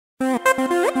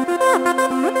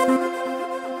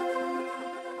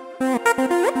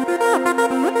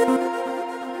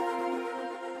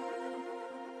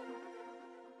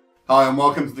Hi and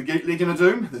welcome to the Geek Legion of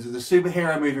Doom. This is a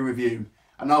superhero movie review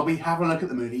and I'll be having a look at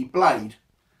the movie Blade.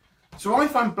 So I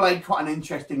find Blade quite an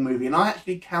interesting movie and I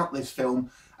actually count this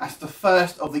film as the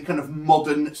first of the kind of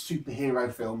modern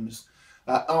superhero films.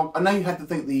 I know you had to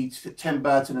think the Tim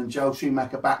Burton and Joel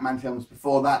Schumacher Batman films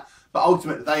before that, but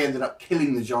ultimately they ended up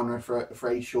killing the genre for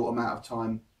a short amount of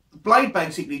time. Blade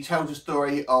basically tells the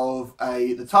story of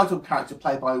the title character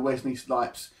played by Wesley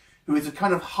Snipes, who is a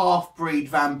kind of half-breed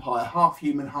vampire, half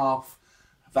human, half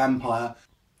vampire.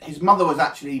 His mother was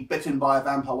actually bitten by a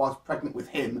vampire whilst pregnant with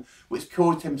him, which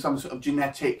caused him some sort of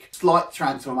genetic slight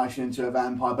transformation into a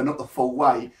vampire, but not the full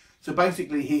way. So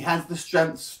basically he has the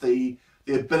strengths, the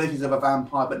abilities of a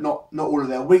vampire, but not all of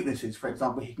their weaknesses. For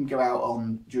example, he can go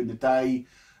out during the day.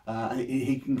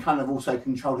 He can kind of also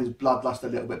control his bloodlust a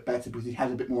little bit better because he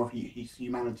has a bit more of his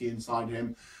humanity inside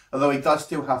him, although he does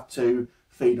still have to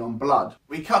feed on blood.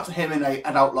 We cut to him in an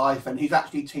adult life and he's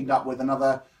actually teamed up with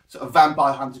another sort of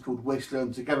vampire hunter called Whistler,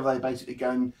 and together they basically go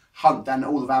and hunt down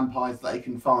all the vampires that they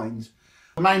can find.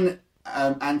 The main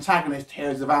antagonist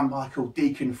here is a vampire called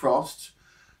Deacon Frost,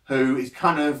 who is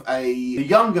kind of a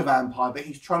younger vampire, but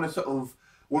he's trying to sort of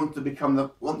wants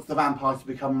the vampires to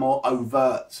become more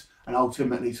overt and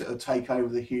ultimately sort of take over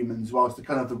the humans, whilst the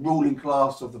kind of the ruling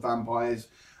class of the vampires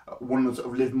want to sort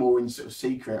of live more in sort of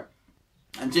secret.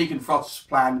 And Deacon Frost's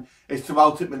plan is to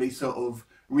ultimately sort of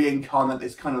reincarnate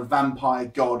this kind of vampire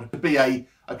god to be a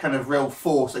kind of real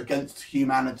force against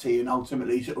humanity and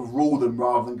ultimately sort of rule them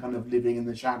rather than kind of living in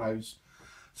the shadows.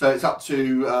 So it's up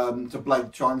to Blade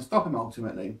to try and stop him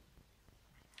ultimately.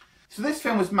 So this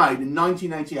film was made in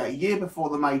 1988, a year before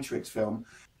the Matrix film.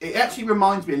 It actually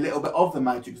reminds me a little bit of the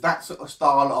Matrix, that sort of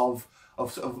style of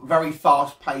sort of very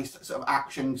fast-paced sort of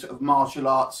action, sort of martial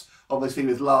arts, obviously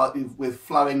with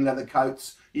flowing leather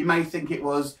coats. You may think it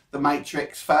was the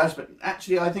Matrix first, but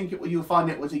actually I think you'll find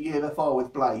it was a year before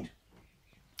with Blade.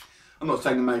 I'm not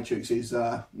saying the Matrix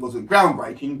wasn't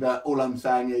groundbreaking, but all I'm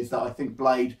saying is that I think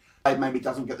Blade maybe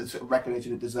doesn't get the sort of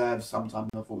recognition it deserves sometimes,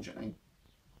 unfortunately.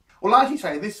 Well, as you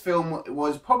say, this film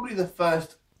was probably the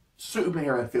first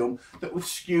superhero film that was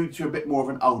skewed to a bit more of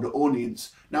an older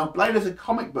audience. Now, Blade as a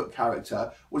comic book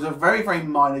character was a very, very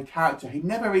minor character. He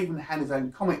never even had his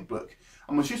own comic book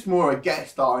and was just more a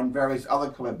guest star in various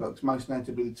other comic books, most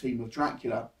notably The Tomb of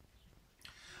Dracula.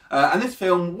 And this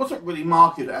film wasn't really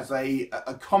marketed as a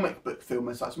comic book film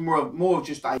as such, more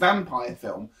just a vampire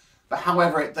film. But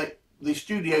however, the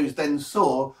studios then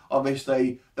saw,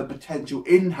 obviously, the potential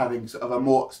in having sort of a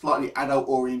more slightly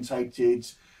adult-orientated,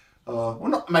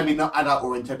 well, maybe not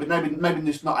adult-orientated, but maybe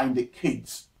just not aimed at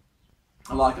kids,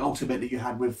 like ultimately you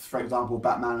had with, for example,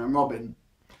 Batman and Robin.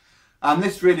 And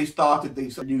this really started the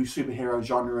sort of new superhero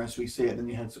genre as we see it. Then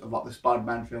you had sort of like the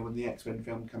Spider-Man film and the X-Men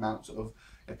film come out sort of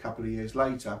a couple of years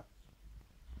later.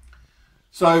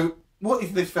 So what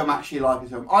is this film actually like as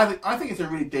a film? I think it's a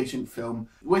really decent film.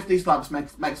 Wesley Snipes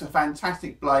makes a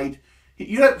fantastic Blade.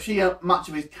 You don't see much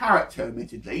of his character,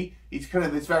 admittedly. He's kind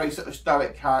of this very sort of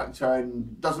stoic character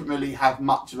and doesn't really have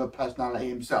much of a personality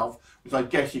himself, which I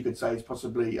guess you could say is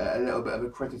possibly a little bit of a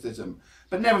criticism.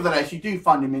 But nevertheless, you do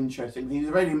find him interesting. He's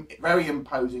a very, very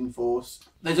imposing force.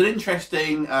 There's an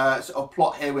interesting sort of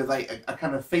plot here with a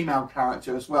kind of female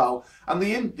character as well. And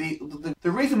the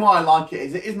reason why I like it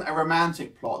is it isn't a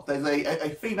romantic plot. There's a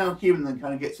female human that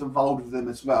kind of gets involved with them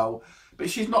as well. But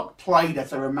she's not played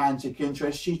as a romantic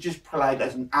interest, she's just played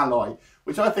as an ally,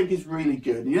 which I think is really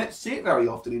good. And you don't see it very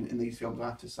often in these films, I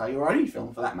have to say, or any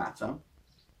film for that matter.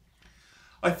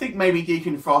 I think maybe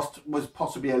Deacon Frost was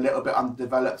possibly a little bit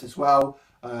underdeveloped as well.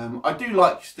 I do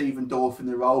like Stephen Dorff in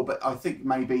the role, but I think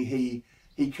maybe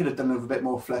he could have done a little bit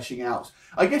more fleshing out.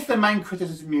 I guess the main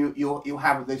criticism you'll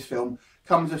have of this film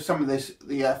comes with some of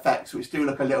the effects, which do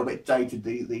look a little bit dated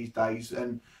these days.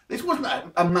 And this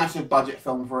wasn't a massive budget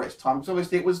film for its time, because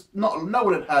obviously it was no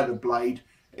one had heard of Blade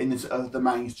in the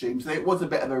mainstream, so it was a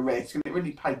bit of a risk, and it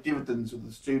really paid dividends with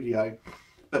the studio.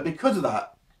 But because of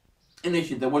that,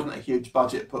 initially there wasn't a huge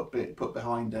budget put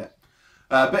behind it.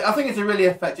 But I think it's a really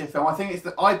effective film.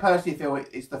 I personally feel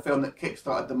it's the film that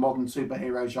kickstarted the modern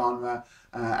superhero genre,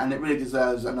 and it really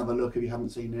deserves another look if you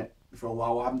haven't seen it for a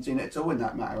while, or haven't seen it at all, in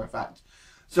that matter of fact.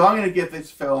 So I'm going to give this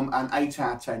film an 8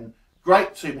 out of 10.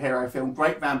 Great superhero film,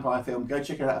 great vampire film. Go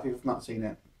check it out if you've not seen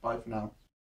it. Bye for now.